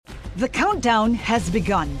The countdown has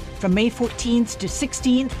begun. From May 14th to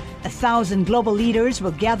 16th, 1,000 global leaders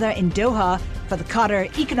will gather in Doha for the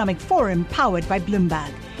Qatar Economic Forum powered by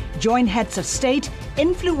Bloomberg. Join heads of state,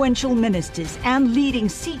 influential ministers, and leading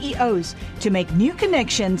CEOs to make new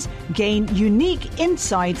connections, gain unique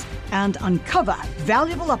insights, and uncover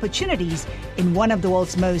valuable opportunities in one of the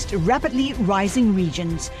world's most rapidly rising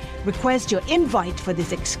regions. Request your invite for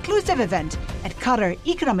this exclusive event at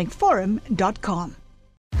QatarEconomicForum.com.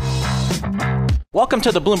 Welcome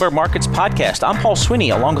to the Bloomberg Markets Podcast. I'm Paul Sweeney,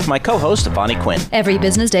 along with my co-host, Vonnie Quinn. Every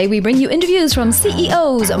business day, we bring you interviews from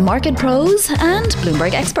CEOs, market pros, and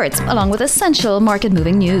Bloomberg experts, along with essential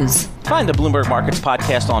market-moving news. Find the Bloomberg Markets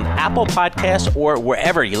Podcast on Apple Podcasts or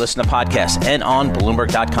wherever you listen to podcasts and on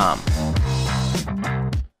Bloomberg.com.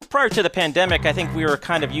 Prior to the pandemic, I think we were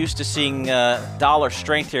kind of used to seeing dollar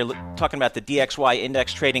strength here, talking about the DXY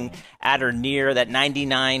index trading at or near that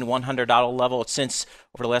 $99, $100 level. It's since,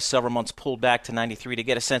 over the last several months, pulled back to 93 to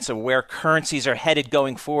get a sense of where currencies are headed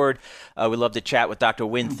going forward. We'd love to chat with Dr.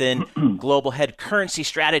 Win Thin, Global Head Currency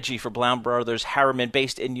Strategy for Brown Brothers Harriman,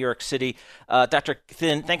 based in New York City. Dr.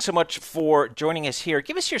 Thin, thanks so much for joining us here.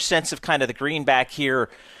 Give us your sense of kind of the greenback here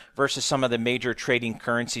versus some of the major trading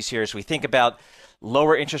currencies here as we think about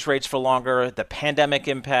lower interest rates for longer, the pandemic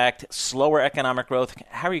impact, slower economic growth.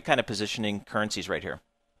 How are you kind of positioning currencies right here?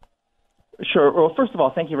 Sure. Well, first of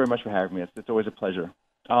all, thank you very much for having me. It's always a pleasure.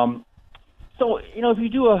 So, if you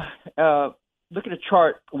do look at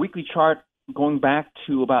a weekly chart going back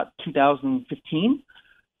to about 2015,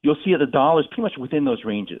 you'll see that the dollar is pretty much within those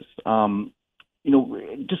ranges.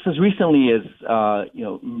 Just as recently as,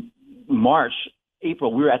 March,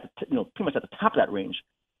 April, we were at pretty much at the top of that range.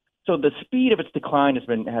 So the speed of its decline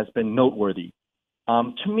has been noteworthy.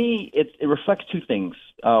 To me, it reflects two things.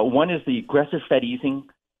 One is the aggressive Fed easing,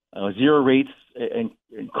 zero rates,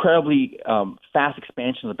 incredibly fast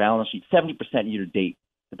expansion of the balance sheet, 70% year to date.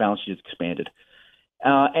 The balance sheet has expanded.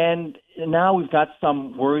 And now we've got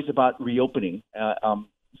some worries about reopening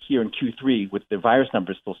here in Q3 with the virus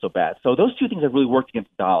numbers still so bad. So those two things have really worked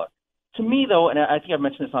against the dollar. To me, though, and I think I've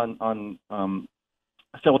mentioned this on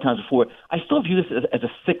several times before, I still view this as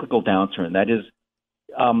a cyclical downturn. That is,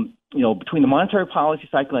 between the monetary policy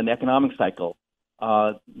cycle and the economic cycle,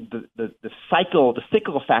 the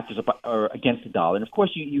cyclical factors are against the dollar. And of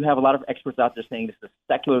course, you have a lot of experts out there saying this is a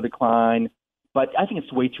secular decline, but I think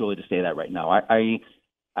it's way too early to say that right now. I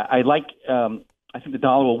think the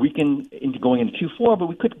dollar will weaken into going into Q4, but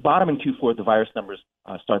we could bottom in Q4 if the virus numbers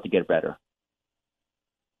start to get better.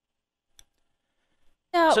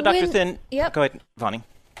 Now, so, Dr. Thin, yep. Go ahead, Vonnie.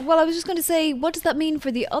 Well, I was just going to say, what does that mean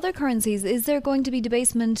for the other currencies? Is there going to be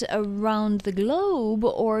debasement around the globe,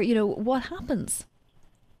 or, what happens?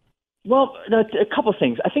 Well, a couple of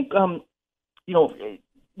things. I think, you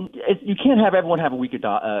can't have everyone have a weaker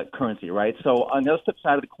currency, right? So on the other flip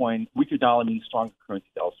side of the coin, weaker dollar means stronger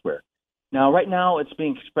currencies elsewhere. Now, right now, it's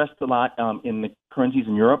being expressed a lot in the currencies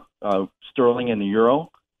in Europe, sterling and the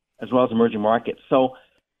euro, as well as emerging markets. So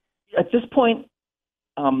at this point,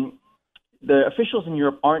 the officials in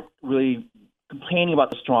Europe aren't really complaining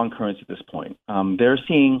about the strong currency at this point. They're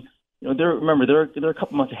seeing, they're a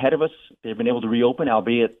couple months ahead of us. They've been able to reopen,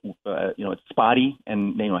 albeit, it's spotty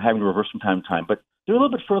and, having to reverse from time to time. But they're a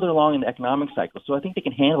little bit further along in the economic cycle, so I think they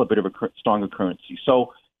can handle a bit of a stronger currency.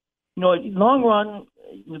 So, long run,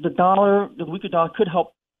 the weaker dollar could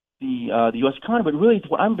help the U.S. economy, but really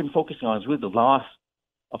what I've been focusing on is really the loss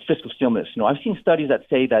of fiscal stimulus. I've seen studies that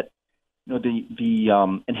say that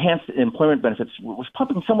the enhanced employment benefits was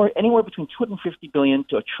pumping anywhere between $250 billion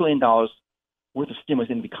to $1 trillion worth of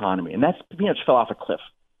stimulus into the economy, and that's pretty much fell off a cliff.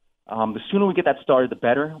 The sooner we get that started, the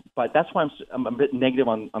better. But that's why I'm a bit negative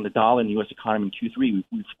on the dollar and the U.S. economy in Q3.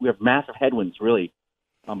 We have massive headwinds, really,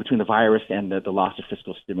 between the virus and the loss of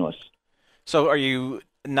fiscal stimulus. So are you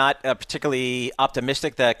not particularly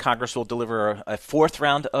optimistic that Congress will deliver a fourth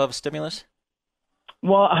round of stimulus?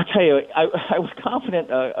 Well, I'll tell you, I was confident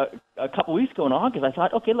a couple weeks ago in August. I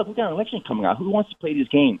thought, okay, look, we've got an election coming out. Who wants to play these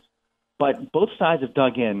games? But both sides have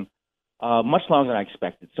dug in much longer than I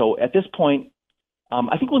expected. So at this point,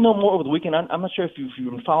 I think we'll know more over the weekend. I'm not sure if you've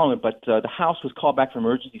been following it, but the House was called back for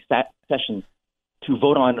emergency session to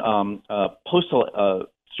vote on postal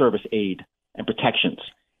service aid and protections.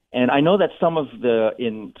 And I know that some of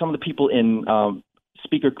the people in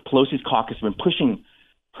Speaker Pelosi's caucus have been pushing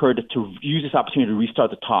her to use this opportunity to restart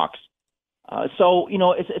the talks. So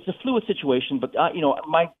it's a fluid situation, but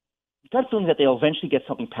my gut feeling is that they'll eventually get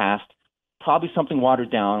something passed, probably something watered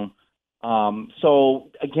down.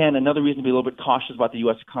 So again, another reason to be a little bit cautious about the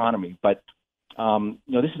U.S. economy. But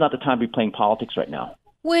this is not the time to be playing politics right now.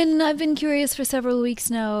 When I've been curious for several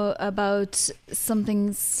weeks now about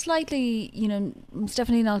something slightly, it's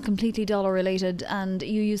definitely not completely dollar related, and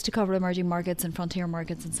you used to cover emerging markets and frontier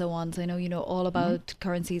markets and so on. So I know you know all about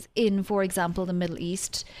currencies in, for example, the Middle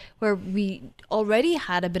East, where we already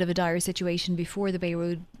had a bit of a dire situation before the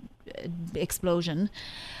Beirut explosion.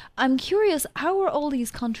 I'm curious, how are all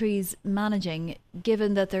these countries managing,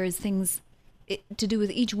 given that there's things to do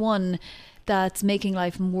with each one that's making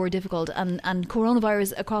life more difficult, and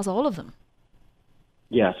coronavirus across all of them?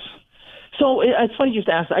 Yes. So it's funny you just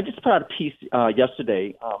asked. I just put out a piece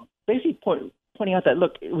yesterday, basically pointing out that,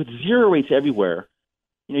 look, with zero rates everywhere,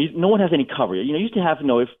 no one has any cover. You used to have,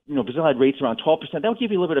 if Brazil had rates around 12%, that would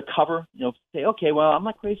give you a little bit of cover. Say, okay, well, I'm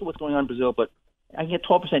not crazy what's going on in Brazil, but I can get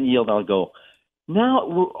 12% yield, I'll go. Now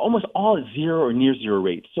we're almost all at zero or near zero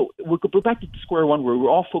rates. So we're back to square one where we're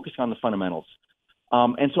all focused on the fundamentals.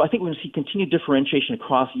 And so I think we're going to see continued differentiation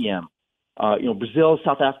across EM. Brazil,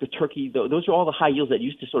 South Africa, Turkey, those are all the high yields that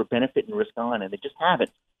used to sort of benefit and risk on, and they just haven't.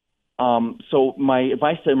 So my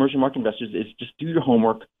advice to emerging market investors is just do your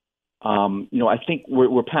homework. I think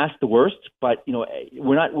we're past the worst, but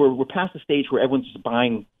we're past the stage where everyone's just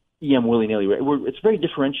buying EM willy-nilly. It's very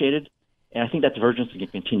differentiated. And I think that divergence is going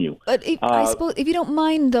to continue. But I suppose, if you don't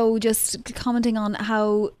mind, though, just commenting on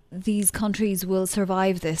how these countries will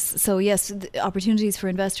survive this. So, yes, opportunities for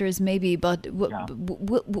investors maybe, but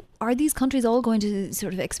are these countries all going to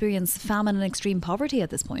sort of experience famine and extreme poverty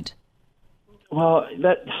at this point? Well,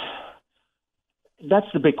 that's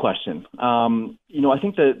the big question. I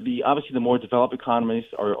think obviously the more developed economies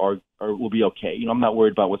will be okay. I'm not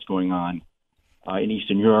worried about what's going on in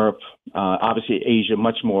Eastern Europe, obviously Asia,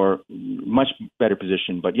 much better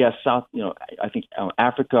position. But yes, I think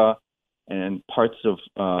Africa and parts of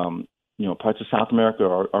South America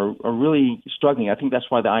are really struggling. I think that's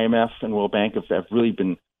why the IMF and World Bank have really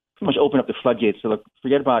been pretty much opened up the floodgates. So look,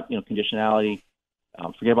 forget about conditionality,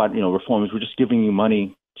 forget about reforms. We're just giving you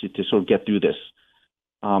money to sort of get through this.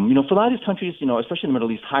 For a lot of these countries, especially in the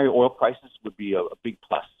Middle East, higher oil prices would be a big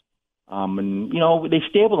plus. They've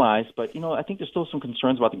stabilized, but, I think there's still some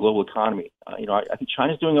concerns about the global economy. I think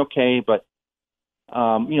China's doing okay, but,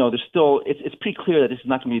 there's still, it's pretty clear that this is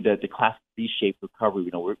not going to be the classic V-shaped recovery.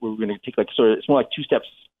 We're going to take it's more like two steps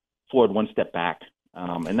forward, one step back.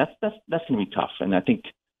 And that's going to be tough. And I think,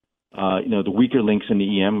 the weaker links in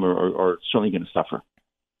the EM are certainly going to suffer.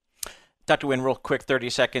 Dr. Wynn, real quick, 30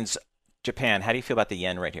 seconds. Japan, how do you feel about the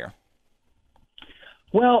yen right here?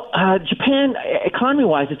 Well, Japan,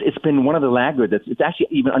 economy-wise, it's been one of the laggards. It's actually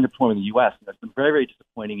even underperforming the U.S. It's been very, very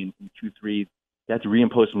disappointing in Q3. They had to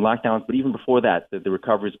reimpose some lockdowns, but even before that, the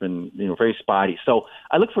recovery has been very spotty. So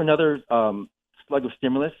I look for another slug of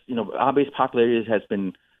stimulus. Abe's popularity has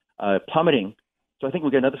been plummeting. So I think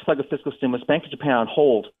we'll get another slug of fiscal stimulus. Bank of Japan on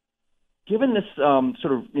hold. Given this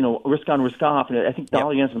sort of risk on, risk off, and I think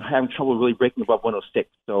dollar yen's been having trouble really breaking above 106.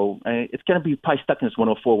 So it's going to be probably stuck in this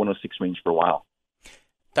 104, 106 range for a while.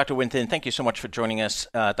 Dr. Winthin, thank you so much for joining us.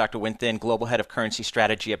 Dr. Winthin, Global Head of Currency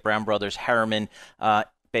Strategy at Brown Brothers Harriman,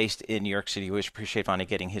 based in New York City. We always appreciate Vani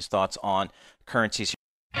getting his thoughts on currencies.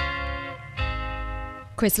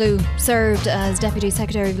 Chris Liu served as Deputy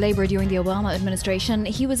Secretary of Labour during the Obama administration.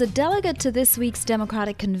 He was a delegate to this week's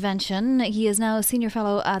Democratic Convention. He is now a Senior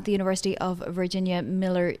Fellow at the University of Virginia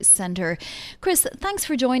Miller Center. Chris, thanks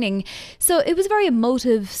for joining. So it was a very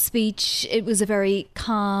emotive speech. It was a very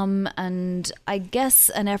calm and, I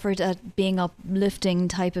guess, an effort at being uplifting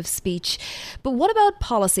type of speech. But what about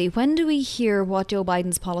policy? When do we hear what Joe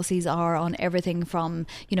Biden's policies are on everything from,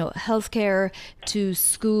 healthcare to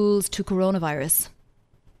schools to coronavirus?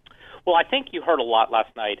 Well, I think you heard a lot last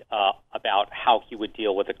night about how he would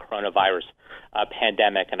deal with the coronavirus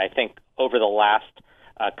pandemic. And I think over the last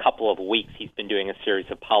couple of weeks, he's been doing a series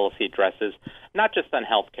of policy addresses, not just on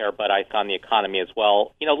healthcare, but on the economy as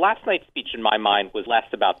well. Last night's speech, in my mind, was less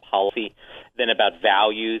about policy than about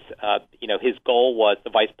values. His goal was, the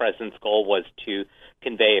vice president's goal was to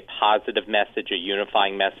convey a positive message, a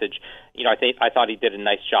unifying message. I thought he did a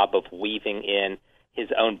nice job of weaving in his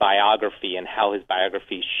own biography and how his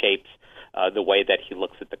biography shapes the way that he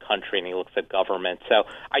looks at the country and he looks at government. So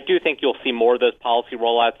I do think you'll see more of those policy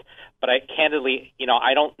rollouts, but candidly,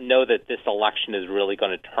 I don't know that this election is really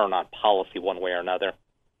going to turn on policy one way or another.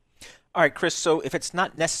 All right, Chris, so if it's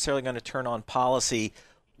not necessarily going to turn on policy,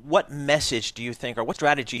 what message do you think, or what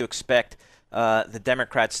strategy do you expect the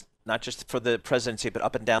Democrats, not just for the presidency, but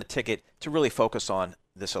up and down the ticket, to really focus on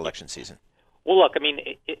this election season? Well, look,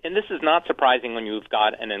 and this is not surprising when you've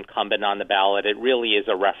got an incumbent on the ballot. It really is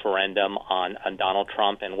a referendum on Donald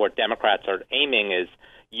Trump, and what Democrats are aiming is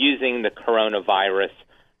using the coronavirus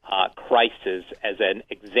crisis as an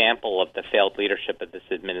example of the failed leadership of this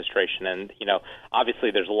administration. And,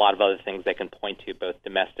 obviously there's a lot of other things they can point to, both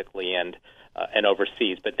domestically and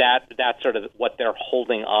overseas. But that's sort of what they're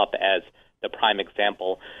holding up as the prime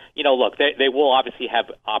example. Look, they will obviously have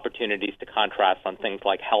opportunities to contrast on things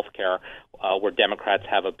like health care, where Democrats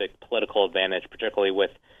have a big political advantage, particularly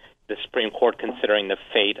with the Supreme Court considering the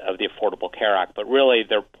fate of the Affordable Care Act. But really,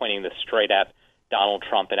 they're pointing this straight at Donald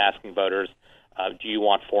Trump and asking voters, do you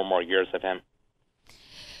want 4 more years of him?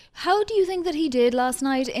 How do you think that he did last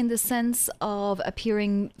night in the sense of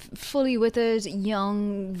appearing fully with it,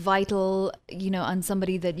 young, vital, and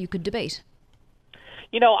somebody that you could debate?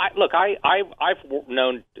 I've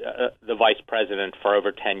known the vice president for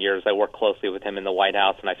over 10 years. I worked closely with him in the White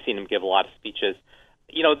House, and I've seen him give a lot of speeches.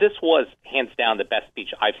 This was hands down the best speech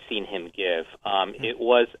I've seen him give. It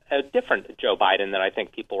was a different Joe Biden than I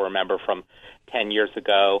think people remember from 10 years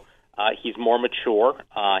ago. He's more mature.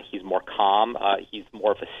 He's more calm. He's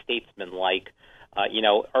more of a statesman-like.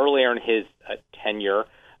 Earlier in his tenure,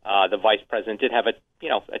 the vice president did have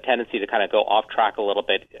a tendency to kind of go off track a little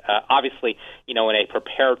bit. Obviously, in a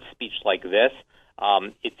prepared speech like this,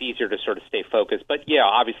 it's easier to sort of stay focused. But yeah,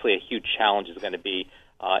 obviously, a huge challenge is going to be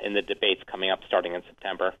in the debates coming up starting in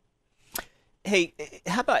September. Hey,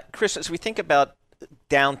 how about, Chris, as we think about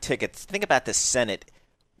down tickets, think about the Senate.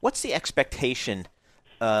 What's the expectation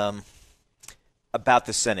about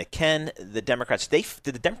the Senate? Can the Democrats,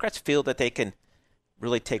 do the Democrats feel that they can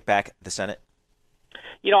really take back the Senate?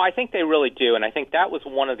 I think they really do, and I think that was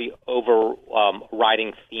one of the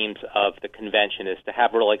overriding themes of the convention, is to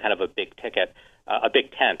have really kind of a big ticket, a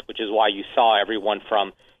big tent, which is why you saw everyone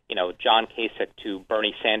from John Kasich to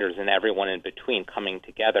Bernie Sanders and everyone in between coming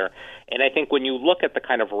together. And I think when you look at the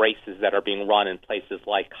kind of races that are being run in places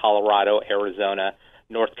like Colorado, Arizona,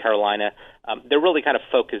 North Carolina, they're really kind of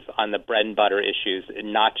focused on the bread and butter issues,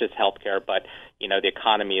 not just healthcare, but, the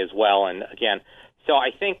economy as well. And again, so I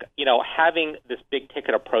think, having this big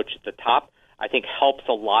ticket approach at the top, I think helps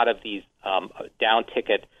a lot of these down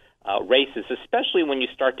ticket races, especially when you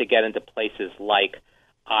start to get into places like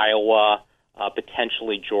Iowa,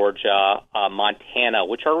 potentially Georgia, Montana,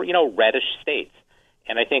 which are, reddish states.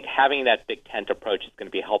 And I think having that big tent approach is going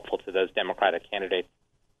to be helpful to those Democratic candidates.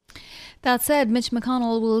 That said, Mitch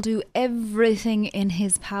McConnell will do everything in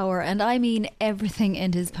his power, and I mean everything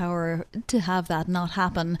in his power, to have that not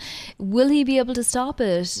happen. Will he be able to stop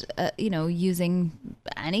it, using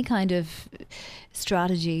any kind of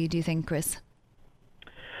strategy, do you think, Chris?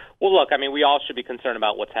 Well, look, we all should be concerned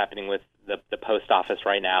about what's happening with the post office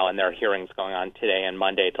right now, and there are hearings going on today and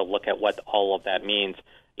Monday to look at what all of that means.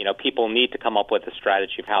 People need to come up with a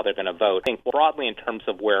strategy of how they're going to vote. I think broadly in terms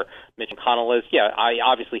of where Mitch McConnell is,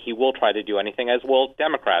 obviously he will try to do anything, as will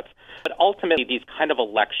Democrats. But ultimately, these kind of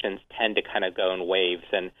elections tend to kind of go in waves,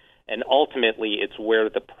 and ultimately it's where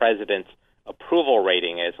the president's approval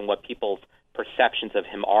rating is and what people's perceptions of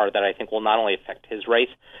him are that I think will not only affect his race,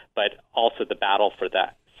 but also the battle for the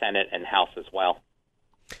Senate and House as well.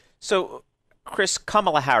 So, Chris,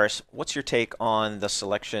 Kamala Harris, what's your take on the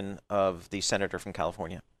selection of the senator from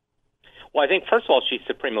California? Well, I think, first of all, she's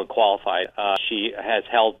supremely qualified. She has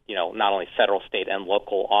held, not only federal, state, and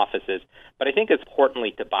local offices, but I think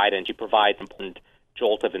importantly to Biden, she provides an important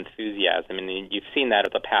jolt of enthusiasm. You've seen that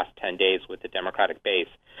over the past 10 days with the Democratic base.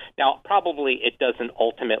 Now, probably it doesn't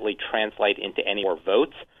ultimately translate into any more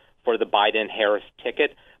votes for the Biden-Harris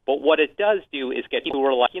ticket, but what it does do is get people who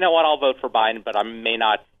are like, I'll vote for Biden, but I may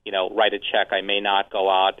not, write a check. I may not go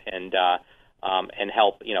out and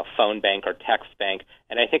help, phone bank or text bank.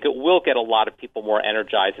 And I think it will get a lot of people more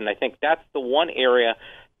energized. And I think that's the one area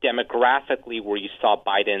demographically where you saw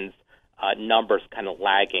Biden's numbers kind of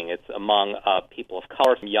lagging. It's among people of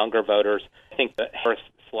color, younger voters. I think the Harris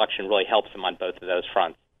selection really helps him on both of those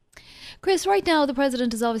fronts. Chris, right now the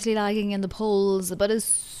president is obviously lagging in the polls, but as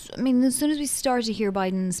soon as we start to hear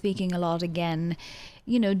Biden speaking a lot again,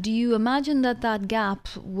 do you imagine that gap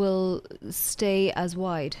will stay as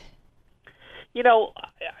wide?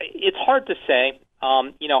 It's hard to say.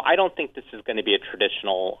 I don't think this is going to be a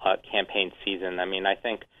traditional campaign season. I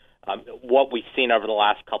think what we've seen over the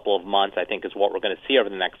last couple of months, I think, is what we're going to see over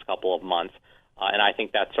the next couple of months. And I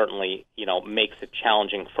think that certainly, makes it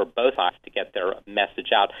challenging for both sides to get their message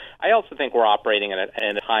out. I also think we're operating in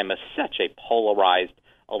a time of such a polarized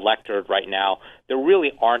electorate right now. There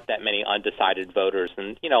really aren't that many undecided voters.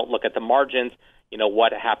 And, look at the margins,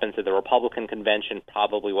 what happens at the Republican convention,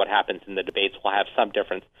 probably what happens in the debates will have some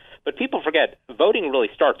difference. But people forget, voting really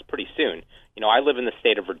starts pretty soon. I live in the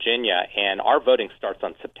state of Virginia, and our voting starts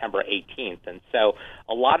on September 18th. And so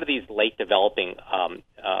a lot of these late developing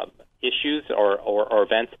issues or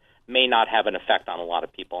events may not have an effect on a lot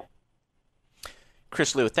of people.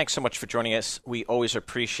 Chris Liu, thanks so much for joining us. We always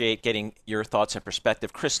appreciate getting your thoughts and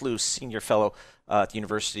perspective. Chris Liu, Senior Fellow at the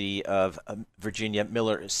University of Virginia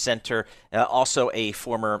Miller Center, also a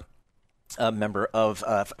former member of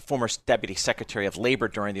former Deputy Secretary of Labor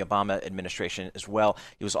during the Obama administration as well.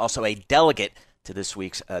 He was also a delegate to this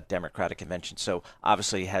week's Democratic convention. So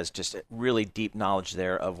obviously has just really deep knowledge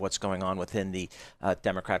there of what's going on within the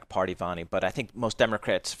Democratic Party, Vani. But I think most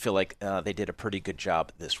Democrats feel like they did a pretty good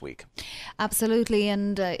job this week. Absolutely.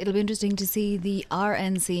 And it'll be interesting to see the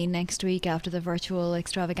RNC next week after the virtual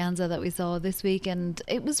extravaganza that we saw this week. And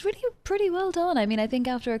it was really pretty well done. I mean, I think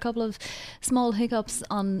after a couple of small hiccups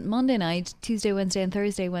on Monday night, Tuesday, Wednesday and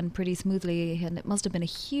Thursday went pretty smoothly. And it must have been a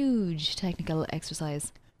huge technical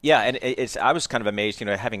exercise. Yeah, and I was kind of amazed,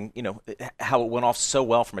 having, how it went off so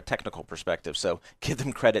well from a technical perspective. So give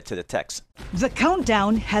them credit to the techs. The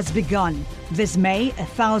countdown has begun. This May,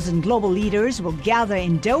 1,000 global leaders will gather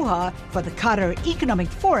in Doha for the Qatar Economic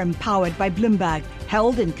Forum powered by Bloomberg,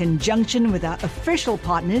 held in conjunction with our official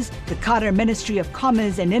partners, the Qatar Ministry of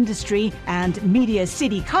Commerce and Industry and Media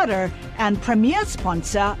City Qatar, and premier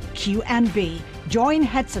sponsor QNB. Join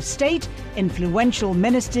heads of state, influential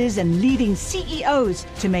ministers, and leading CEOs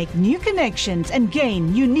to make new connections and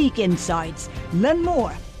gain unique insights. Learn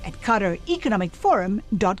more at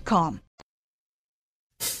QatarEconomicForum.com.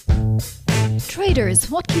 Traders,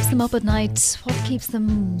 what keeps them up at night? What keeps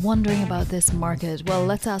them wondering about this market? Well,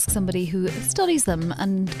 let's ask somebody who studies them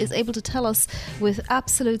and is able to tell us with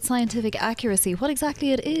absolute scientific accuracy what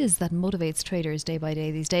exactly it is that motivates traders day by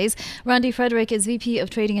day these days. Randy Frederick is VP of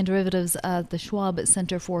Trading and Derivatives at the Schwab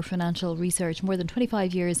Center for Financial Research. More than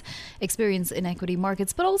 25 years experience in equity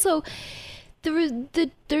markets, but also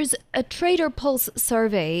there's a Trader Pulse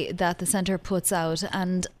survey that the center puts out,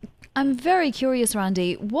 and I'm very curious,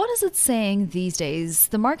 Randy, what is it saying these days?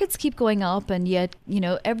 The markets keep going up and yet,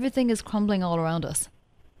 everything is crumbling all around us.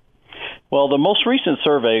 Well, the most recent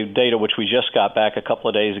survey data, which we just got back a couple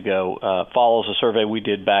of days ago, follows a survey we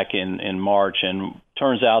did back in March, and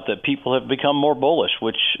turns out that people have become more bullish,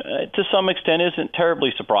 which to some extent isn't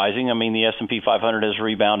terribly surprising. I mean, the S&P 500 has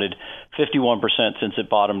rebounded 51% since it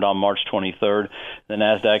bottomed on March 23rd. The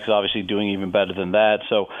NASDAQ is obviously doing even better than that.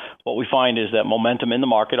 So what we find is that momentum in the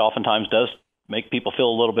market oftentimes does make people feel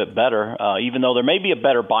a little bit better. Even though there may be a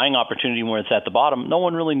better buying opportunity when it's at the bottom, no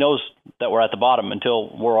one really knows that we're at the bottom until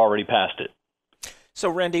we're already past it. So,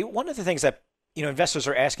 Randy, one of the things that investors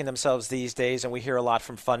are asking themselves these days, and we hear a lot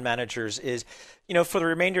from fund managers, is, for the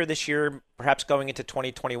remainder of this year, perhaps going into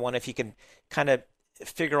 2021, if you can kind of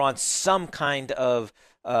figure on some kind of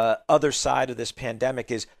other side of this pandemic,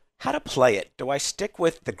 is how to play it. Do I stick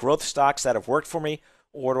with the growth stocks that have worked for me,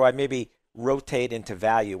 or do I maybe rotate into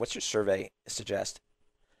value? What's your survey suggest?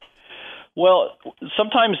 Well,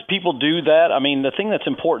 sometimes people do that. I mean, the thing that's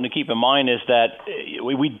important to keep in mind is that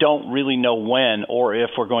we don't really know when or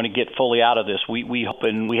if we're going to get fully out of this. We hope,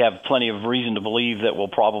 and we have plenty of reason to believe that we'll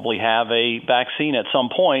probably have a vaccine at some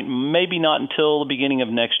point, maybe not until the beginning of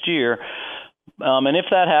next year. And if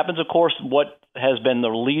that happens, of course, what has been the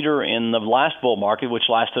leader in the last bull market, which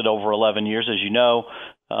lasted over 11 years, as you know,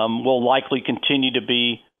 will likely continue to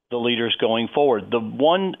be the leaders going forward. The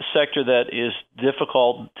one sector that is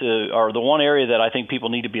difficult or the one area that I think people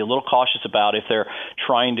need to be a little cautious about if they're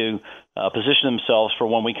trying to position themselves for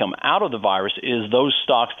when we come out of the virus is those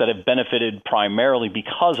stocks that have benefited primarily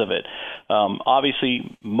because of it.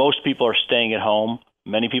 Obviously, most people are staying at home.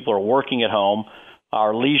 Many people are working at home.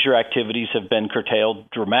 Our leisure activities have been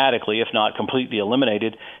curtailed dramatically, if not completely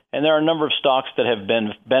eliminated. And there are a number of stocks that have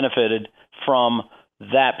been benefited from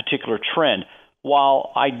that particular trend.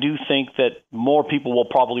 While I do think that more people will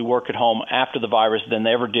probably work at home after the virus than they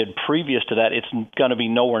ever did previous to that, it's going to be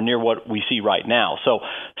nowhere near what we see right now. So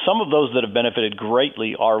some of those that have benefited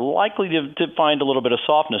greatly are likely to find a little bit of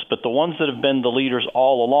softness, but the ones that have been the leaders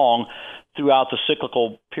all along throughout the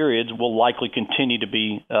cyclical periods will likely continue to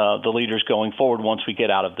be the leaders going forward once we get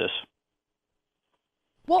out of this.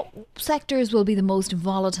 What sectors will be the most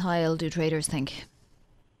volatile, do traders think?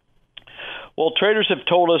 Well, traders have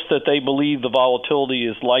told us that they believe the volatility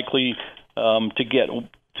is likely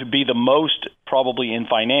to be the most probably in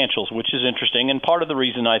financials, which is interesting. And part of the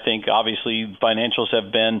reason I think, obviously, financials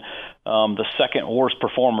have been the second worst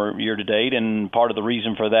performer year to date, and part of the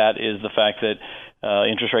reason for that is the fact that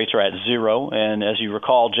interest rates are at zero. And as you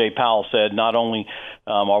recall, Jay Powell said, not only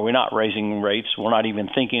are we not raising rates, we're not even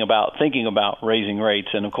thinking about raising rates.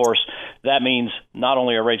 And of course, that means not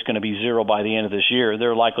only are rates going to be zero by the end of this year,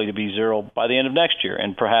 they're likely to be zero by the end of next year,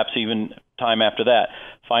 and perhaps even time after that.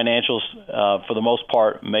 Financials, for the most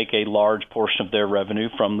part, make a large portion of their revenue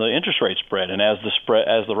from the interest rate spread, and as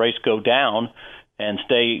the rates go down and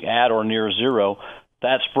stay at or near zero,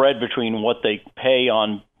 that spread between what they pay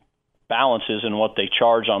on balances and what they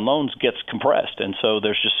charge on loans gets compressed, and so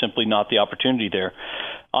there's just simply not the opportunity there.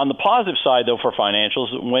 On the positive side, though, for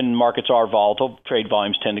financials, when markets are volatile, trade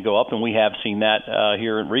volumes tend to go up, and we have seen that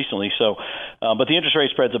here recently. So, but the interest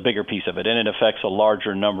rate spread's a bigger piece of it, and it affects a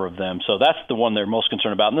larger number of them. So that's the one they're most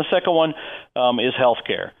concerned about. And the second one is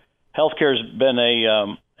healthcare. Healthcare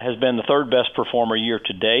has been the third best performer year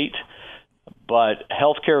to date. But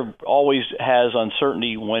healthcare always has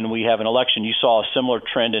uncertainty when we have an election. You saw a similar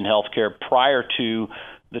trend in healthcare prior to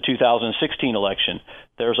the 2016 election.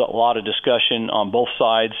 There's a lot of discussion on both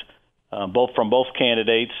sides, from both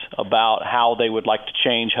candidates, about how they would like to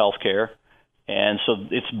change healthcare. And so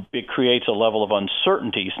it creates a level of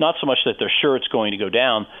uncertainty. It's not so much that they're sure it's going to go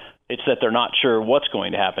down, it's that they're not sure what's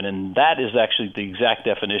going to happen. And that is actually the exact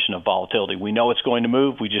definition of volatility. We know it's going to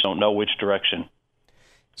move, we just don't know which direction.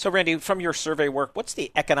 So, Randy, from your survey work, what's the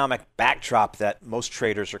economic backdrop that most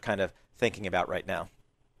traders are kind of thinking about right now?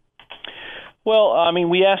 Well, I mean,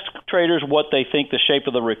 we ask traders what they think the shape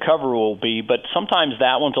of the recovery will be, but sometimes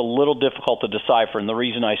that one's a little difficult to decipher. And the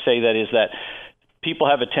reason I say that is that people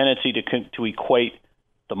have a tendency to equate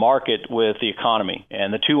the market with the economy,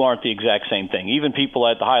 and the two aren't the exact same thing. Even people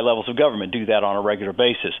at the high levels of government do that on a regular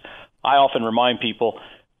basis. I often remind people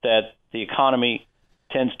that the economy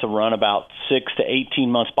tends to run about 6 to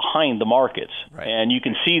 18 months behind the markets. Right. And you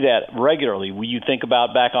can see that regularly. When you think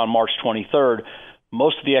about back on March 23rd,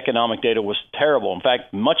 most of the economic data was terrible. In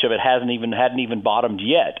fact, much of it hadn't even bottomed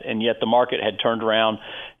yet, and yet the market had turned around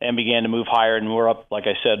and began to move higher, and we're up, like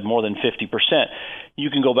I said, more than 50%. You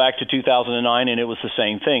can go back to 2009, and it was the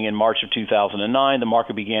same thing. In March of 2009, the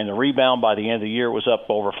market began to rebound. By the end of the year, it was up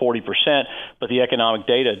over 40%, but the economic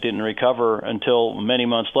data didn't recover until many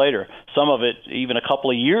months later. Some of it even a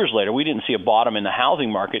couple of years later. We didn't see a bottom in the housing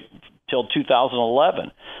market till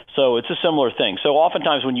 2011. So it's a similar thing. So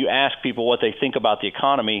oftentimes when you ask people what they think about the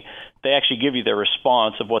economy, they actually give you their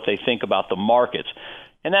response of what they think about the markets.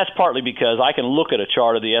 And that's partly because I can look at a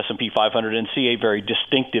chart of the S&P 500 and see a very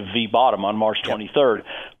distinctive V bottom on March 23rd,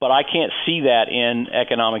 but I can't see that in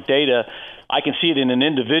economic data. I can see it in an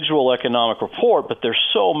individual economic report, but there's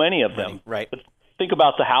so many of them. Right. But think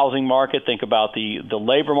about the housing market. Think about the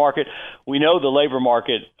labor market. We know the labor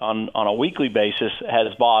market on a weekly basis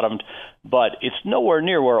has bottomed, but it's nowhere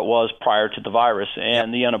near where it was prior to the virus.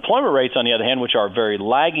 And the unemployment rates, on the other hand, which are very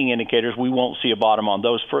lagging indicators, we won't see a bottom on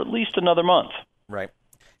those for at least another month. Right.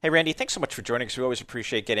 Hey, Randy, thanks so much for joining us. We always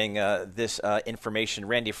appreciate getting this information.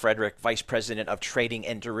 Randy Frederick, Vice President of Trading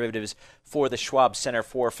and Derivatives for the Schwab Center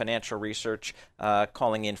for Financial Research,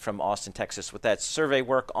 calling in from Austin, Texas, with that survey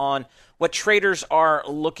work on what traders are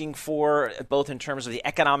looking for, both in terms of the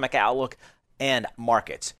economic outlook and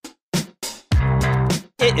markets.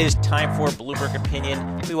 It is time for Bloomberg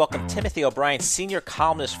Opinion. We welcome Timothy O'Brien, senior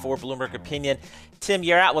columnist for Bloomberg Opinion. Tim,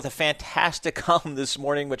 you're out with a fantastic column this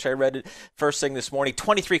morning, which I read first thing this morning.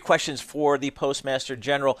 23 questions for the Postmaster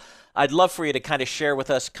General. I'd love for you to kind of share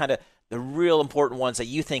with us kind of the real important ones that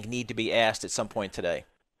you think need to be asked at some point today.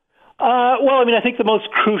 I think the most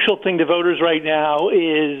crucial thing to voters right now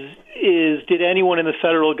is did anyone in the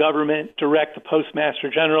federal government direct the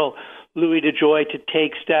Postmaster General, Louis DeJoy, to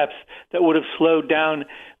take steps that would have slowed down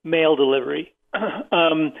mail delivery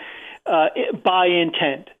by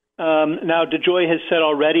intent? Now, DeJoy has said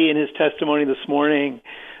already in his testimony this morning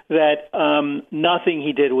that nothing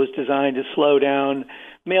he did was designed to slow down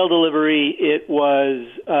mail delivery. It was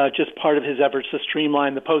just part of his efforts to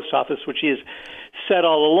streamline the post office, which he has said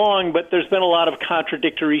all along. But there's been a lot of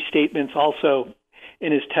contradictory statements also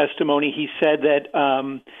in his testimony. He said that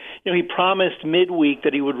he promised midweek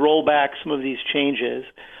that he would roll back some of these changes.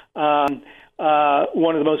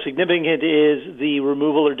 One of the most significant is the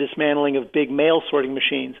removal or dismantling of big mail sorting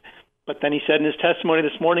machines. But then he said in his testimony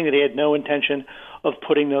this morning that he had no intention of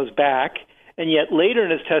putting those back. And yet later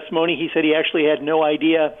in his testimony, he said he actually had no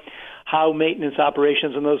idea how maintenance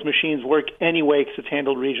operations on those machines work anyway because it's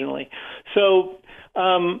handled regionally. So,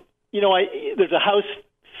 there's a House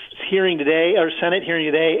hearing today, or Senate hearing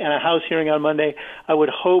today, and a House hearing on Monday. I would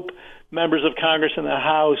hope members of Congress in the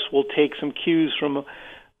House will take some cues from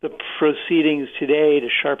the proceedings today to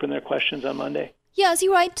sharpen their questions on Monday. Yeah, as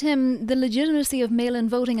you write, Tim, the legitimacy of mail-in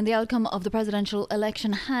voting and the outcome of the presidential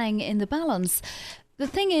election hang in the balance. The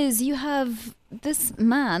thing is, you have this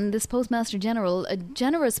man, this Postmaster General, a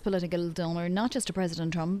generous political donor, not just to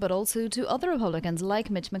President Trump, but also to other Republicans, like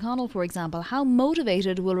Mitch McConnell, for example. How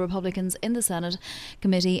motivated will Republicans in the Senate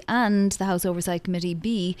Committee and the House Oversight Committee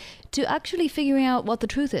be to actually figuring out what the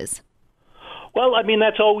truth is? Well, I mean,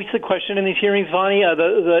 that's always the question in these hearings, Vonnie.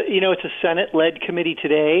 It's a Senate-led committee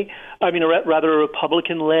today. I mean, rather a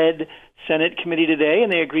Republican-led Senate committee today, and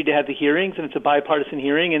they agreed to have the hearings, and it's a bipartisan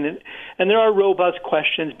hearing, and there are robust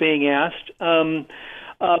questions being asked.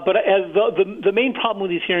 But as the main problem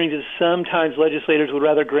with these hearings is sometimes legislators would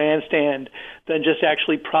rather grandstand than just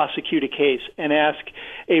actually prosecute a case and ask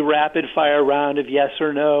a rapid-fire round of yes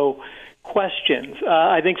or no questions.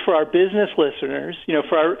 I think for our business listeners,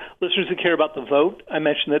 for our listeners who care about the vote, I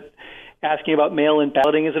mentioned that asking about mail-in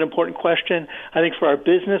balloting is an important question. I think for our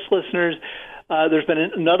business listeners, there's been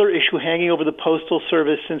another issue hanging over the Postal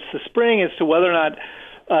Service since the spring as to whether or not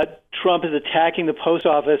Trump is attacking the post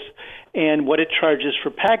office and what it charges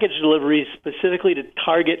for package deliveries, specifically to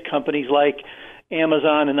target companies like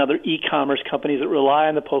Amazon and other e-commerce companies that rely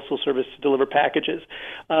on the Postal Service to deliver packages.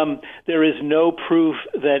 There is no proof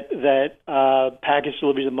that package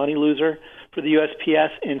delivery is a money loser for the USPS.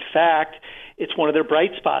 In fact, it's one of their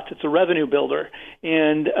bright spots. It's a revenue builder,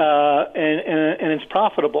 and it's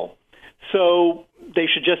profitable. So they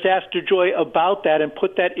should just ask DeJoy about that and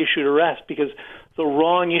put that issue to rest, because the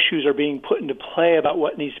wrong issues are being put into play about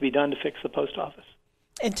what needs to be done to fix the post office.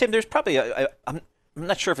 And Tim, there's probably I'm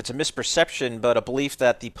not sure if it's a misperception, but a belief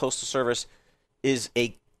that the Postal Service is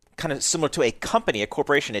a kind of similar to a company, a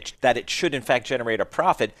corporation, that it should in fact generate a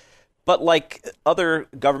profit. But like other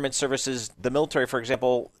government services, the military, for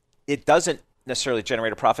example, it doesn't necessarily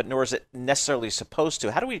generate a profit, nor is it necessarily supposed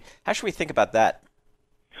to. How should we think about that?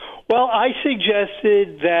 Well, I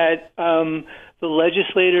suggested that the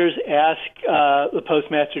legislators ask the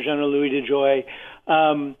Postmaster General Louis DeJoy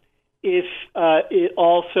if it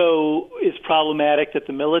also is problematic that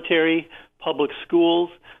the military, public schools,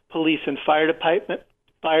 police and fire departments,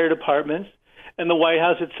 and the White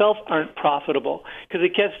House itself aren't profitable, because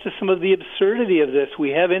it gets to some of the absurdity of this. We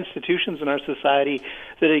have institutions in our society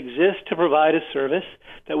that exist to provide a service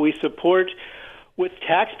that we support with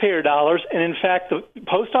taxpayer dollars, and in fact, the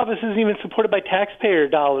post office isn't even supported by taxpayer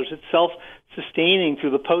dollars. It's self-sustaining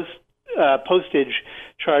through the postage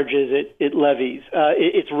charges it levies.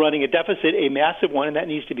 It's running a deficit, a massive one, and that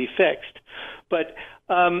needs to be fixed. But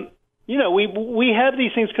we have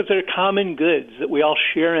these things because they're common goods that we all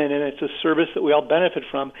share in, and it's a service that we all benefit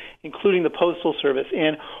from, including the Postal Service.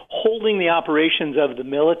 And holding the operations of the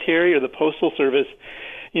military or the Postal Service,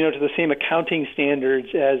 to the same accounting standards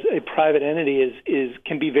as a private entity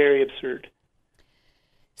can be very absurd.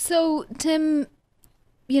 So, Tim,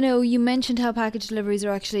 you mentioned how package deliveries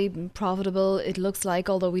are actually profitable, it looks like,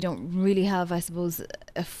 although we don't really have, I suppose,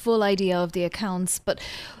 a full idea of the accounts. But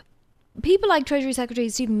people like Treasury Secretary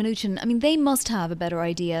Stephen Mnuchin, I mean, they must have a better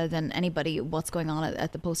idea than anybody what's going on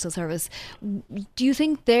at the Postal Service. Do you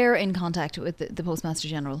think they're in contact with the Postmaster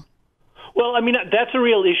General? Well, I mean, that's a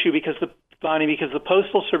real issue because the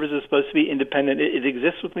Postal Service is supposed to be independent. It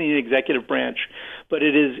exists within the executive branch, but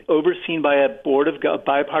it is overseen by a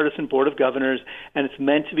bipartisan board of governors, and it's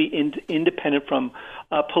meant to be independent from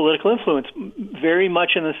political influence, very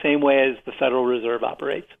much in the same way as the Federal Reserve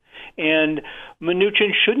operates. And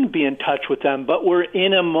Mnuchin shouldn't be in touch with them, but we're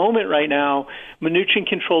in a moment right now. Mnuchin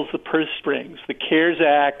controls the purse strings. The CARES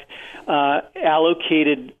Act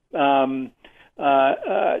allocated $10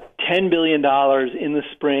 billion in the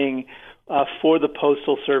spring for the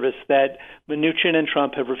Postal Service that Mnuchin and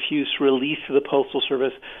Trump have refused to release to the Postal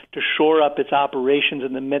Service to shore up its operations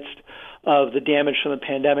in the midst of the damage from the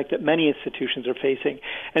pandemic that many institutions are facing.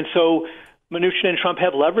 And so Mnuchin and Trump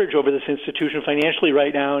have leverage over this institution financially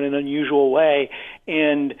right now in an unusual way.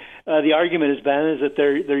 And the argument has been is that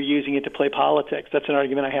they're using it to play politics. That's an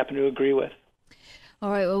argument I happen to agree with. All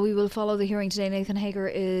right, well, we will follow the hearing today. Nathan Hager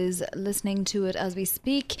is listening to it as we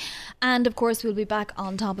speak. And, of course, we'll be back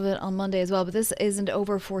on top of it on Monday as well. But this isn't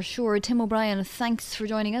over for sure. Tim O'Brien, thanks for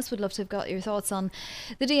joining us. We'd love to have got your thoughts on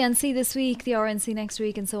the DNC this week, the RNC next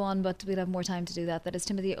week, and so on. But we'll have more time to do that. That is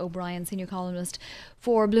Timothy O'Brien, senior columnist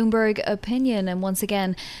for Bloomberg Opinion. And once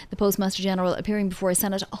again, the Postmaster General appearing before a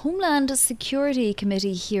Senate Homeland Security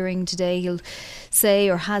Committee hearing today. He'll say,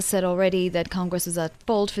 or has said already, that Congress was at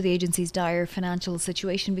fault for the agency's dire financial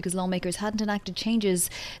situation because lawmakers hadn't enacted changes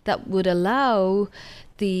that would allow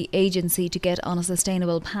the agency to get on a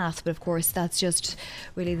sustainable path. But of course, that's just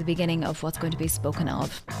really the beginning of what's going to be spoken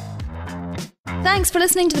of. Thanks for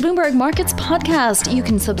listening to the Bloomberg Markets podcast. You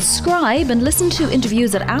can subscribe and listen to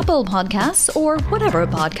interviews at Apple Podcasts or whatever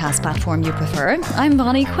podcast platform you prefer. I'm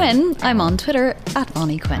Vonnie Quinn. I'm on Twitter at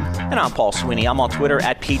Vonnie Quinn. And I'm Paul Sweeney. I'm on Twitter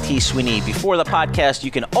at PT Sweeney. Before the podcast, you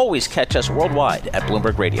can always catch us worldwide at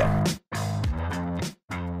Bloomberg Radio.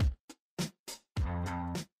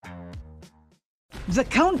 The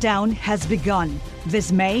countdown has begun.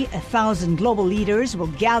 This May, 1,000 global leaders will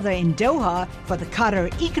gather in Doha for the Qatar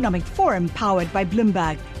Economic Forum powered by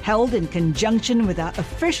Bloomberg, held in conjunction with our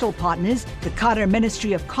official partners, the Qatar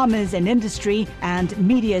Ministry of Commerce and Industry and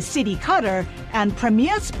Media City Qatar, and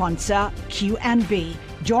premier sponsor QNB.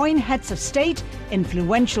 Join heads of state,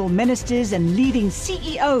 influential ministers, and leading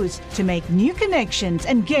CEOs to make new connections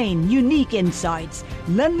and gain unique insights.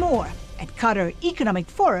 Learn more at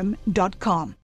QatarEconomicForum.com.